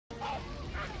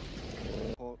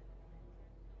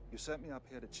You sent me up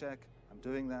here to check. I'm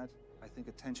doing that. I think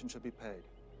attention should be paid.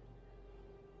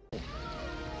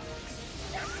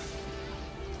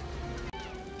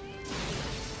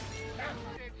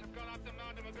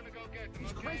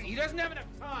 He's crazy. He doesn't have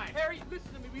enough time. Harry,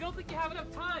 listen to me. We don't think you have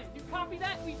enough time. You copy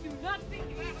that? We do not think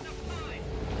you have enough time.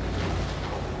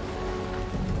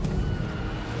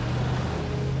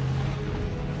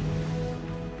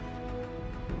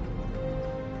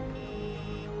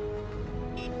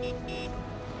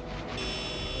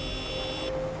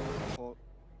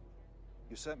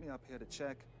 You sent me up here to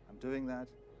check. I'm doing that.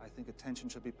 I think attention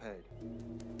should be paid.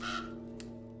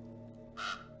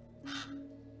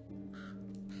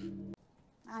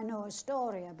 I know a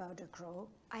story about a crow.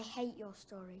 I hate your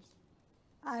stories.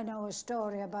 I know a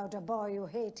story about a boy who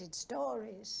hated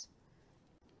stories.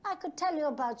 I could tell you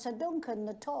about Sir Duncan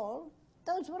the Tall.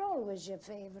 Those were always your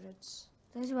favourites.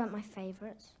 Those weren't my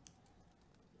favourites.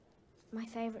 My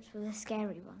favourites were the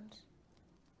scary ones.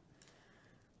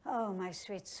 Oh, my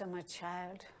sweet summer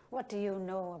child, what do you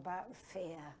know about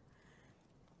fear?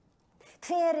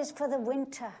 Fear is for the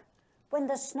winter, when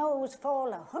the snows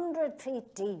fall 100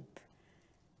 feet deep.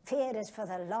 Fear is for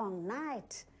the long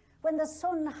night, when the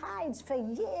sun hides for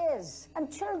years,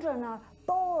 and children are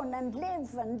born and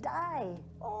live and die,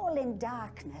 all in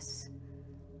darkness.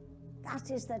 That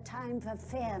is the time for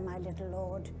fear, my little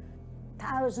lord.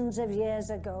 Thousands of years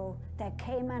ago, there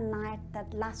came a night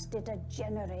that lasted a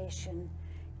generation.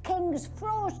 Kings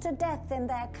froze to death in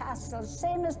their castles,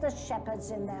 same as the shepherds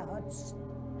in their huts.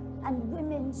 And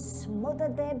women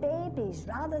smothered their babies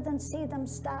rather than see them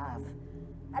starve,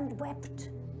 and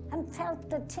wept and felt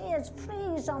the tears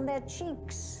freeze on their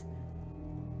cheeks.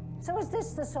 So is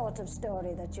this the sort of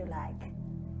story that you like?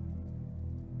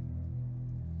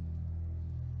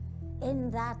 In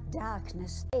that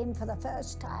darkness, came for the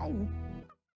first time.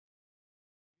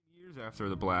 Years after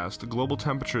the blast, global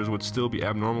temperatures would still be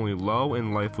abnormally low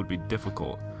and life would be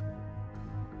difficult.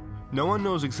 No one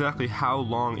knows exactly how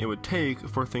long it would take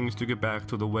for things to get back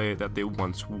to the way that they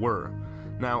once were.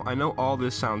 Now, I know all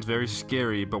this sounds very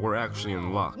scary, but we're actually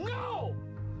in luck. No!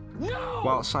 No!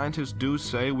 While scientists do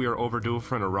say we are overdue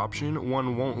for an eruption,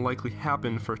 one won't likely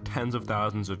happen for tens of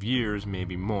thousands of years,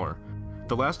 maybe more.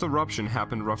 The last eruption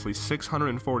happened roughly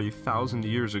 640,000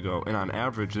 years ago, and on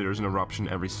average there's an eruption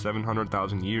every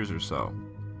 700,000 years or so.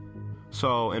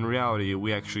 So, in reality,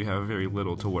 we actually have very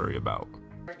little to worry about.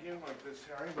 Again like this,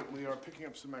 Harry, but we are picking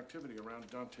up some activity around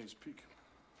Dante's Peak.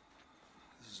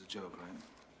 This is a joke, right?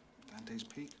 Dante's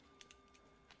Peak?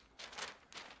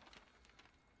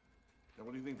 Now,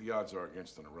 what do you think the odds are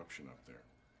against an eruption up there?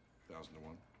 1,000 to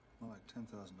 1? More like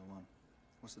 10,000 to 1.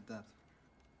 What's the depth?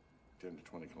 10 to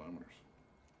 20 kilometers.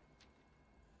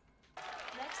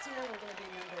 Next year, we're gonna be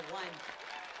number 1.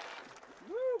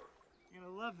 Woo! You're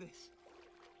gonna love this.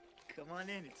 Come on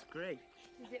in, it's great.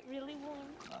 Is it really warm?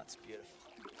 Oh, it's beautiful.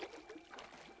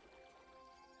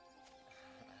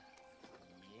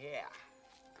 Yeah.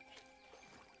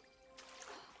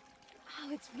 Oh,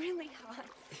 it's really hot.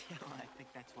 Yeah, well, I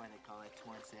think that's why they call it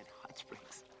Torrance Head Hot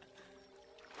Springs.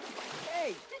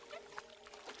 Hey!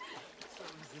 So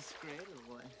is this great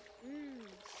or what?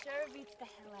 Sure beats the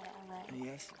hell out of LA.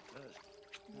 Yes, it does.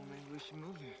 Well, maybe we should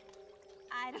move here.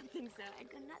 I don't think so. I'd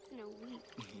go nuts in a week.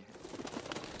 Yeah.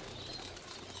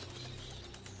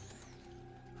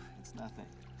 It's nothing.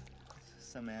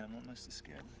 Some animal must have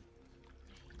scared me.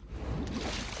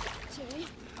 Chili?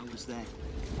 How was that?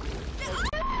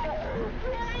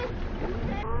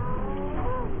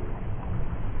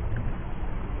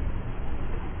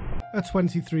 A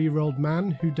 23-year-old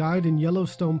man who died in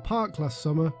Yellowstone Park last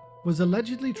summer was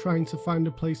allegedly trying to find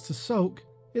a place to soak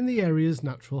in the area's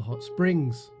natural hot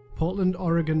springs. Portland,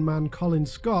 Oregon man Colin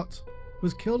Scott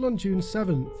was killed on June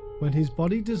 7th when his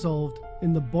body dissolved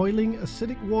in the boiling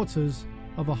acidic waters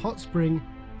of a hot spring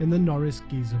in the Norris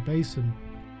Geyser Basin.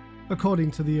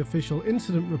 According to the official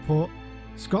incident report,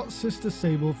 Scott's sister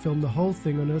Sable filmed the whole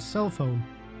thing on her cell phone,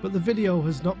 but the video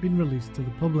has not been released to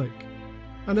the public.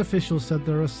 An official said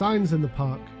there are signs in the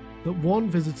park that warn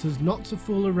visitors not to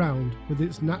fool around with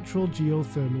its natural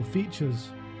geothermal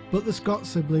features. But the Scott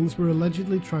siblings were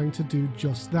allegedly trying to do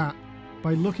just that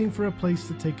by looking for a place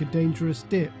to take a dangerous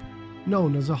dip,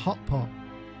 known as a hot pot.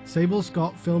 Sable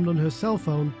Scott filmed on her cell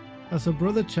phone as her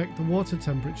brother checked the water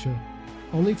temperature,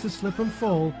 only to slip and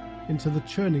fall into the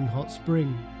churning hot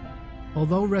spring.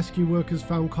 Although rescue workers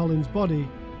found Colin's body,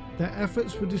 their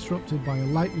efforts were disrupted by a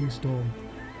lightning storm,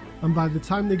 and by the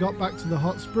time they got back to the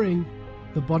hot spring,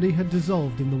 the body had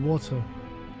dissolved in the water.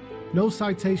 No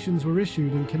citations were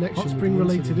issued in connection with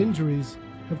spring-related injuries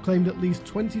have claimed at least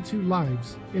 22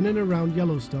 lives in and around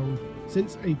Yellowstone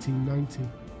since 1890.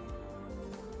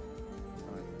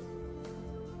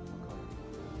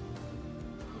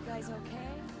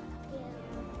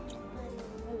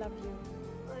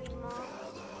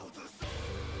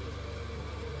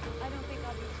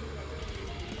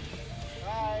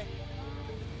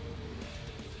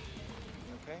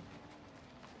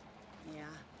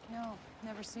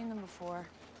 never seen them before.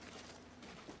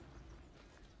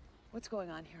 What's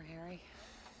going on here, Harry?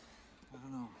 I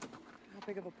don't know. How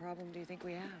big of a problem do you think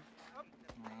we have?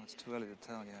 Well, it's too early to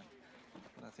tell yet.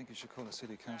 But I think you should call a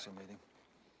city council meeting.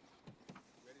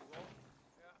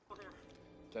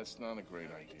 That's not a great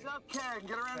idea. It's okay.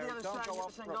 Get around the other side and get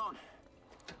this thing going.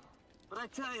 But I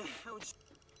tell you, it was...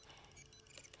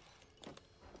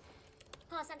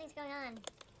 Paul, something's going on.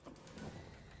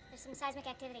 There's some seismic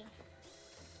activity.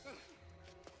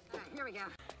 Here we go.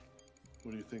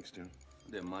 What do you think, Stu?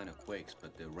 They're minor quakes,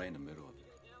 but they're right in the middle of it.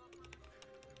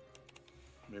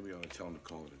 Maybe I ought to tell him to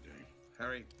call it a day.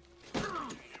 Harry.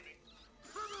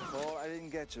 Paul, I didn't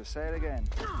get you. Say it again.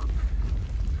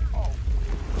 Oh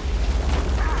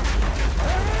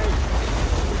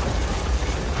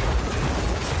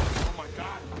my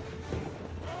God!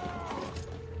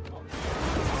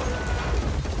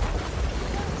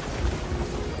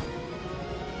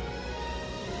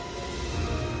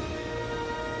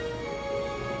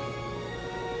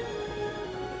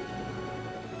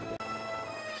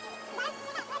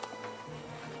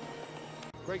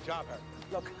 Great job, Harry.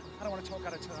 Look, I don't want to talk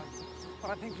out of turn,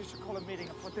 but I think you should call a meeting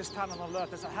and put this town on alert.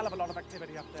 There's a hell of a lot of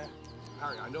activity up there.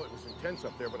 Harry, I know it was intense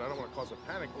up there, but I don't want to cause a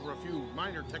panic over a few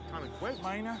minor tectonic quakes.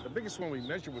 Minor? The biggest one we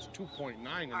measured was 2.9.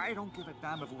 And... I don't give a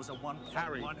damn if it was a 1.1.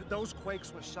 Harry. Those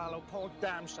quakes were shallow, Paul,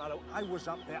 damn shallow. I was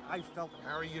up there, I felt them.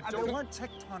 Harry, you and don't... they weren't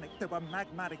tectonic, they were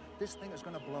magmatic. This thing is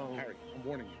going to blow. Harry, I'm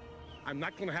warning you. I'm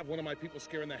not going to have one of my people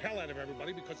scaring the hell out of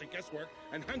everybody because of guesswork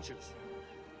and hunches.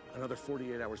 Another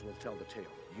 48 hours will tell the tale.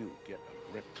 You get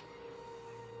a grip.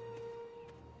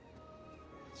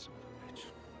 Son of a bitch.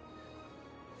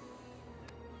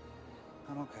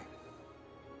 I'm okay.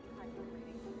 I'm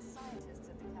reading from the scientists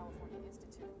at the California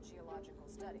Institute of Geological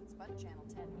Studies, but Channel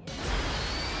 10 is...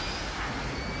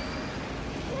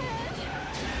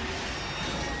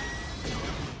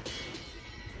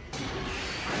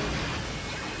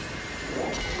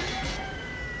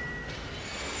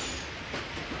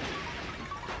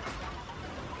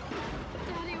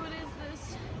 Daddy, what is this?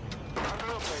 I don't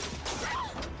know, baby.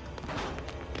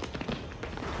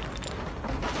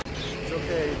 It's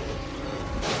okay.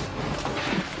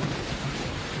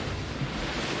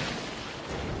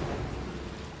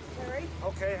 Harry?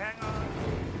 Okay, hang on.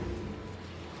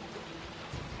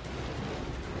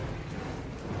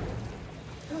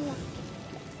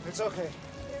 It's okay.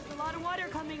 There's a lot of water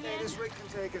coming in. This rig can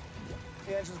take it.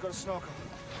 The engine's got a snorkel.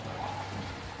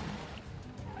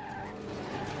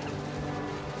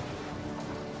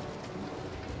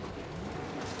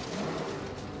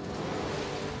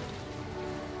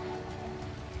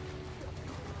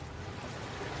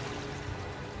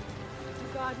 Oh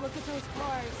God, look at those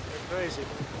cars. They're crazy.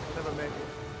 They'll never make it.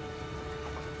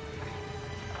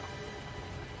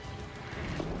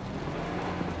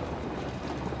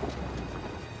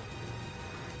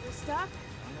 They're stuck?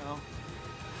 I know.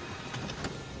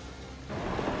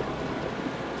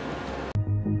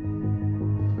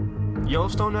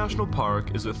 Yellowstone National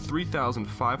Park is a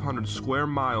 3,500 square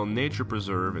mile nature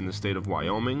preserve in the state of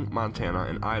Wyoming, Montana,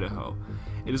 and Idaho.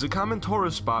 It is a common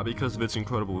tourist spot because of its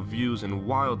incredible views and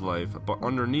wildlife, but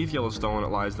underneath Yellowstone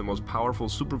lies the most powerful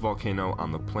supervolcano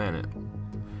on the planet.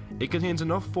 It contains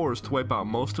enough force to wipe out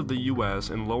most of the US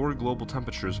and lower global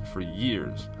temperatures for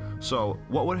years. So,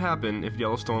 what would happen if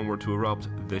Yellowstone were to erupt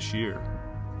this year?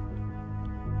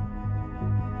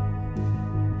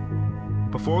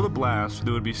 Before the blast,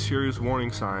 there would be serious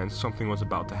warning signs something was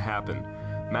about to happen.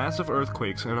 Massive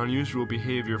earthquakes and unusual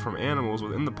behavior from animals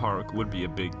within the park would be a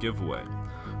big giveaway.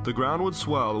 The ground would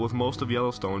swell, with most of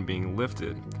Yellowstone being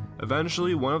lifted.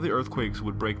 Eventually, one of the earthquakes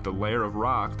would break the layer of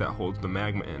rock that holds the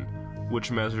magma in, which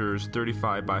measures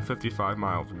 35 by 55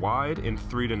 miles wide and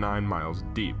 3 to 9 miles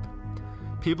deep.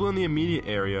 People in the immediate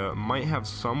area might have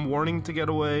some warning to get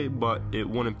away, but it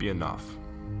wouldn't be enough.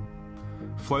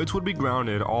 Flights would be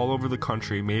grounded all over the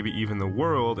country, maybe even the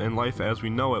world, and life as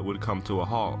we know it would come to a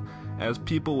halt, as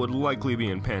people would likely be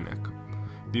in panic.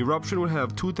 The eruption would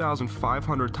have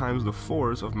 2,500 times the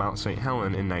force of Mount St.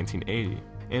 Helens in 1980,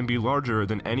 and be larger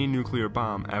than any nuclear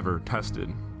bomb ever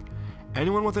tested.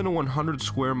 Anyone within a 100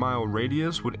 square mile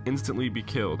radius would instantly be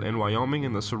killed, and Wyoming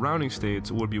and the surrounding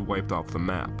states would be wiped off the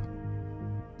map.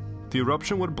 The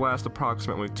eruption would blast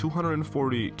approximately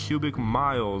 240 cubic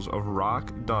miles of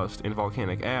rock, dust, and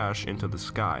volcanic ash into the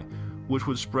sky, which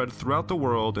would spread throughout the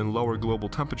world and lower global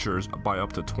temperatures by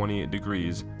up to 28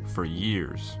 degrees for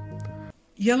years.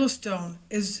 Yellowstone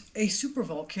is a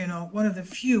supervolcano, one of the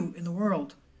few in the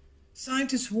world.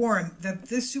 Scientists warn that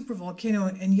this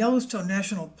supervolcano in Yellowstone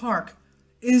National Park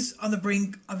is on the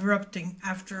brink of erupting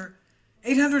after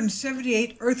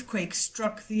 878 earthquakes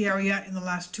struck the area in the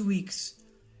last 2 weeks.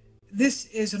 This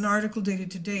is an article dated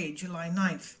today, July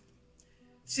 9th.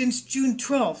 Since June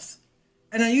 12th,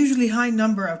 an unusually high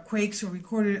number of quakes were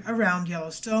recorded around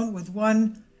Yellowstone, with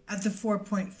one at the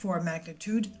 4.4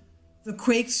 magnitude. The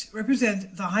quakes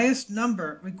represent the highest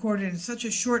number recorded in such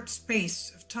a short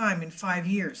space of time in 5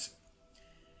 years.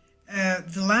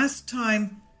 The last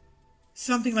time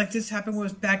something like this happened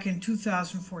was back in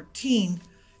 2014,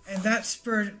 and that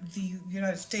spurred the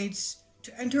United States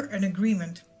to enter an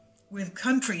agreement with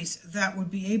countries that would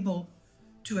be able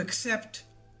to accept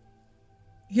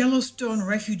Yellowstone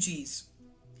refugees.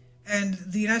 And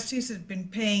the United States has been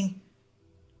paying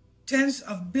tens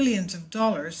of billions of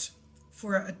dollars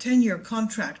for a 10-year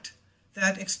contract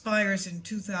that expires in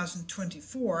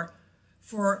 2024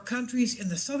 for countries in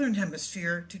the Southern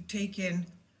Hemisphere to take in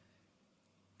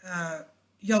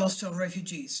Yellowstone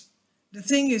refugees. The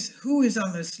thing is, who is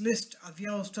on this list of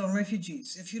Yellowstone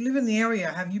refugees? If you live in the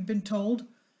area, have you been told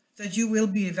that you will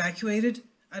be evacuated?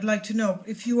 I'd like to know.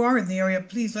 If you are in the area,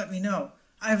 please let me know.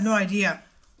 I have no idea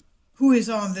who is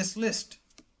on this list.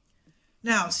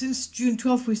 Now, since June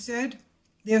 12th, we said,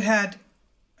 they've had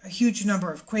a huge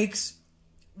number of quakes,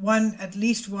 at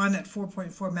least one at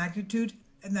 4.4 magnitude,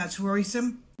 and that's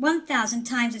worrisome. 1,000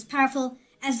 times as powerful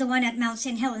as the one at Mount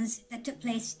St. Helens that took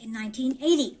place in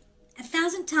 1980.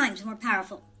 1,000 times more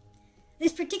powerful.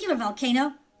 This particular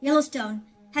volcano, Yellowstone,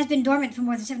 has been dormant for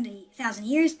more than 70,000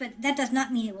 years, but that does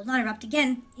not mean it will not erupt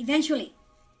again eventually.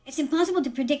 It's impossible to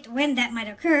predict when that might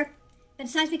occur, but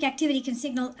seismic activity can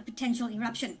signal a potential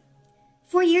eruption.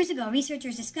 4 years ago,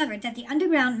 researchers discovered that the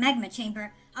underground magma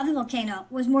chamber of the volcano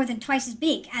was more than twice as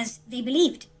big as they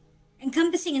believed,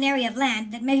 encompassing an area of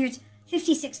land that measures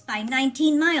 56 by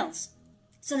 19 miles.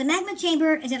 So the magma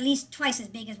chamber is at least twice as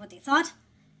big as what they thought.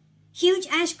 Huge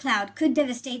ash cloud could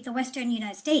devastate the western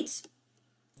United States.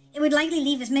 It would likely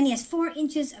leave as many as 4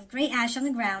 inches of gray ash on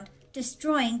the ground,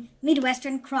 destroying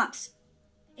Midwestern crops.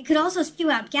 It could also spew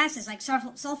out gases like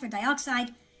sulfur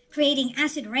dioxide, creating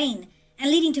acid rain and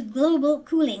leading to global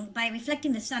cooling by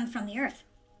reflecting the sun from the earth.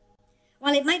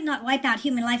 While it might not wipe out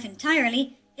human life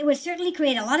entirely, it would certainly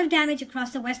create a lot of damage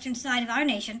across the western side of our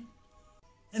nation.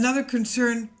 Another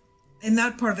concern in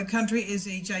that part of the country is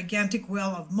a gigantic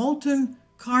well of molten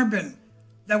carbon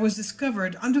that was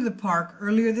discovered under the park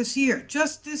earlier this year,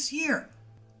 just this year.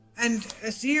 And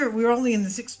this year, we're only in the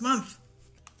 6th month.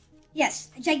 Yes,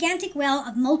 a gigantic well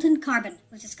of molten carbon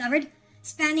was discovered,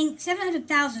 spanning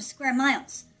 700,000 square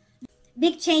miles.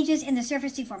 Big changes in the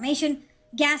surface deformation,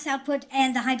 gas output,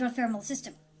 and the hydrothermal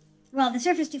system. Well, the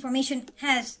surface deformation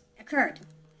has occurred.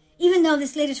 Even though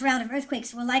this latest round of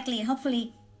earthquakes will likely and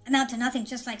hopefully amount to nothing,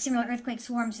 just like similar earthquake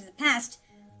swarms in the past,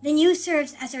 the news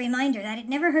serves as a reminder that it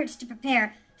never hurts to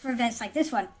prepare for events like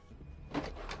this one.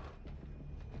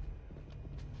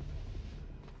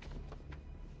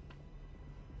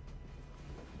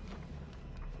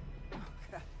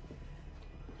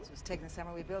 Taking the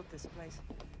summer we built this place.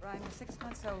 Ryan was 6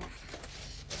 months old.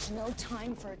 There's no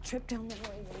time for a trip down the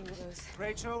way, Rose.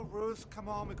 Rachel, Ruth, come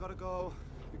on, we gotta go.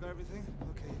 You got everything?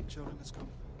 Okay, children, let's go.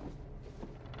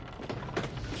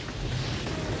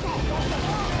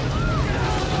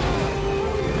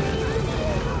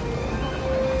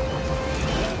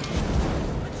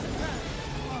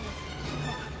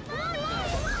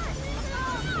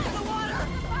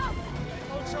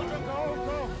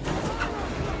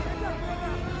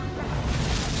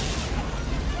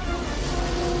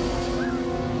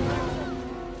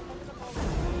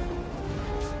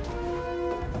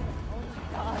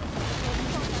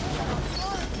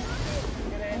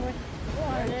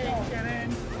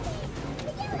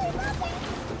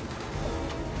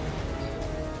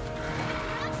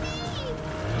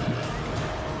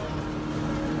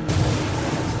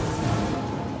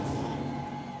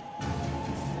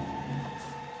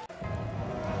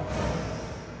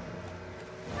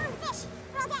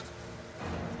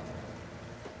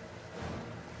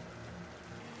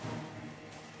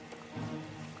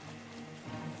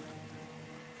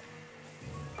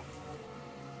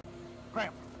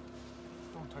 Graham,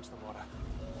 don't touch the water.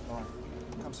 Lauren,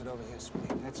 come sit over here, sweetie.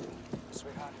 That's it.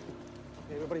 Sweetheart.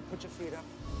 Okay, everybody put your feet up.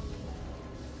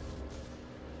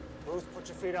 Ruth, put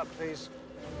your feet up, please.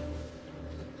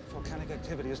 Volcanic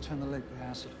activity has turned the lake to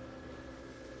acid.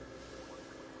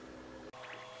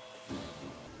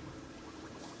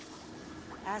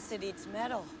 Acid eats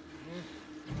metal.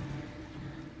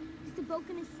 Is the boat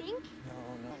gonna sink?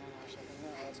 No,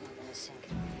 it's not gonna sink.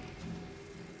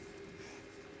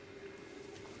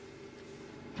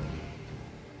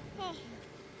 Hey,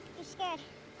 you're scared.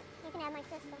 You can have my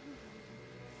crystal.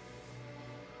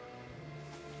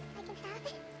 I can have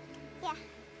it? Yeah.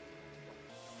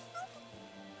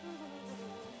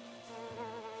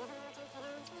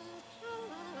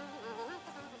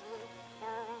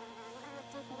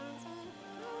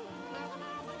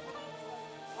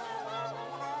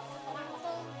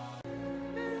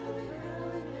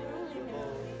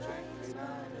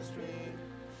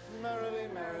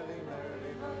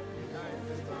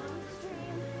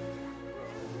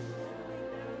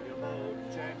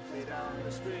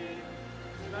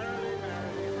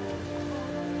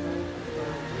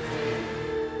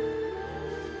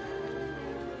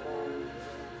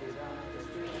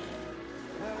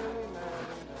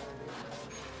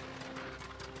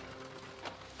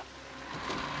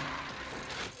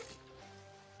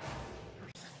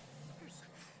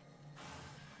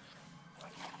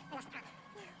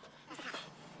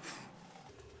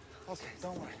 Okay,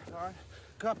 don't worry, all right?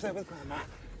 Go up there with Grandma.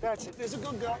 That's it. There's a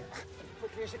good girl.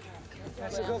 Quickly as you can.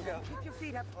 That's a good girl. Keep your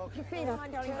feet up. Okay. Your feet up. Come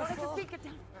on, darling. Don't let your feet get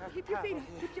down. Keep your feet up.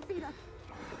 Keep your feet up.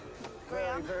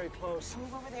 Very, very close.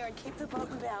 Move over there and keep the boat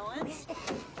in balance.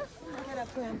 Get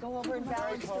up, Graham. Go over and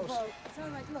balance the close. boat. It's all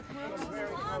right. Look, Graham.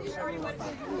 Very close. You already went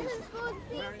through.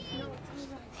 Very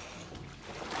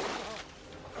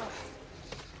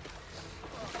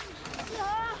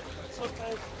It's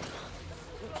okay.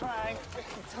 Keep trying.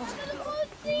 It's all right.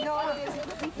 No, it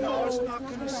isn't. No, it's not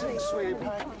going to sink, sweetie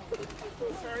pie.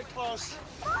 Very close.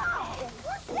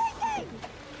 We're sinking!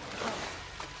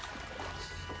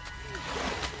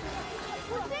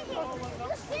 We're sinking!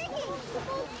 We're sinking! The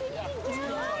boat's sinking!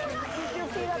 Keep your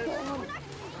feet up here, honey.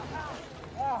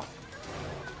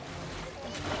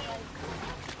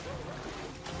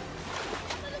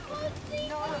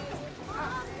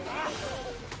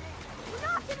 We're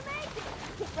not gonna make it!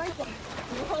 Get right there.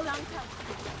 You hold on tight.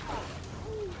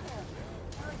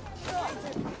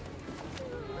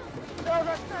 No,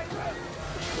 that's not good.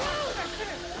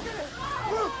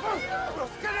 Move,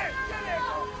 get in, get in.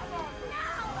 Come on.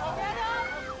 Get up!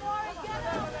 Warren, get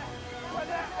up!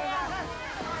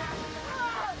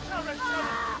 Shove it.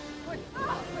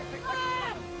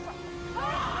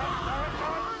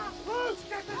 Bruce,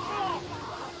 get this ball.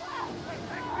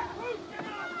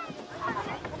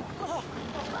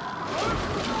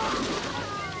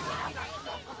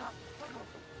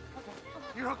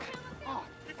 You're okay. Oh.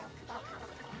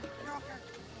 You're okay.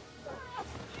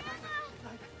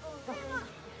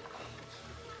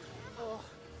 Oh,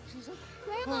 she's okay.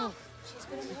 Grandma! Oh, she's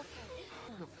gonna be okay.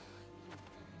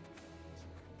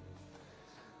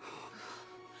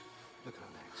 Look at her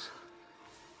legs.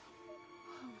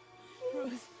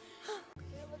 Ruth.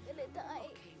 We're gonna die.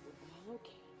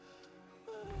 Okay.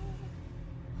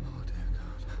 Oh, dear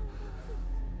God.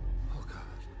 Oh, God.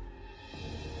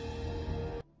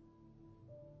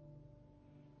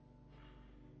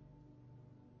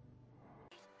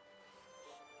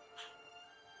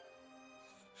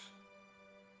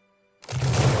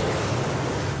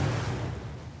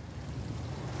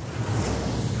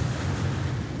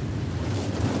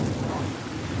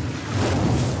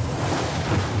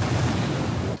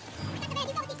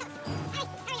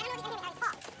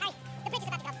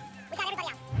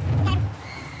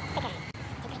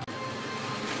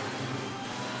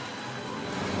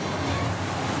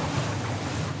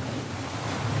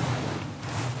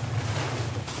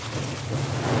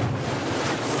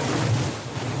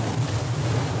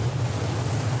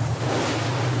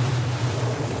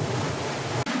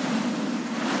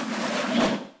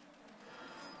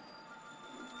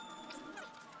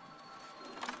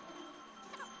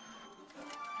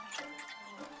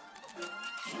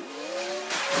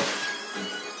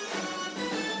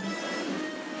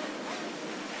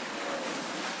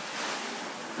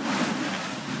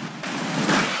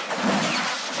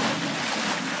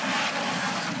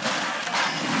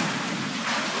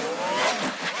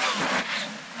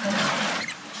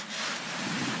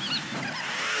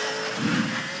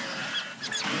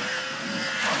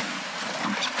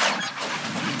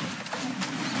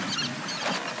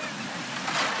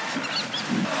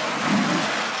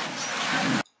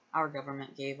 Our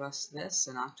government gave us this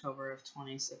in October of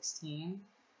 2016.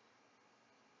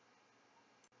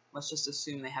 Let's just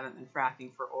assume they haven't been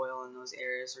fracking for oil in those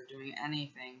areas or doing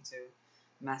anything to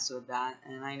mess with that.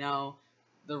 And I know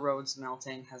the roads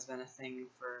melting has been a thing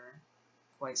for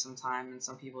quite some time, and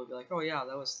some people would be like, oh yeah,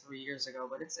 that was 3 years ago,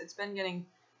 but it's been getting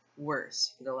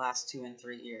worse for the last 2 and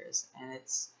 3 years. And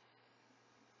it's,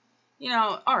 you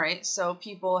know, alright, so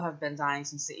people have been dying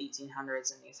since the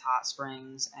 1800s in these hot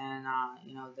springs, and,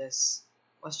 you know, this,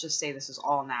 let's just say this is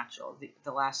all natural.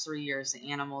 The last 3 years,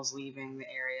 the animals leaving the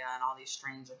area and all these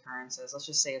strange occurrences, let's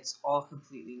just say it's all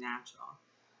completely natural.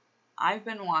 I've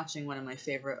been watching one of my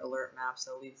favorite alert maps,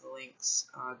 I'll leave the links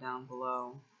down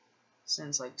below,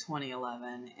 since like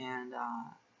 2011, and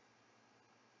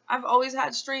I've always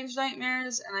had strange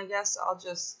nightmares, and I guess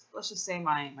let's just say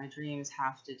my dreams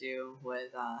have to do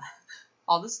with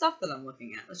all the stuff that I'm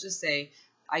looking at. Let's just say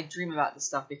I dream about the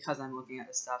stuff because I'm looking at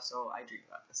the stuff, so I dream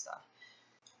about the stuff.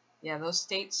 Yeah, those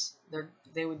states,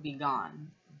 they would be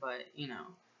gone, but, you know,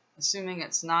 assuming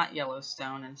it's not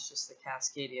Yellowstone and it's just the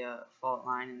Cascadia fault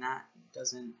line and that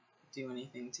doesn't do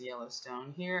anything to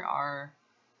Yellowstone, here are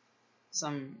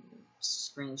some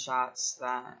screenshots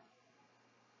that,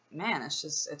 man,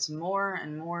 it's more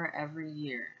and more every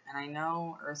year. And I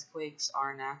know earthquakes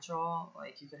are natural,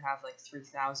 like you could have like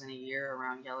 3,000 a year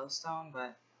around Yellowstone,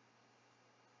 but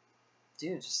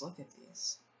dude, just look at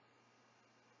these.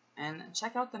 And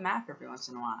check out the map every once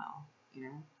in a while, you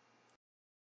know?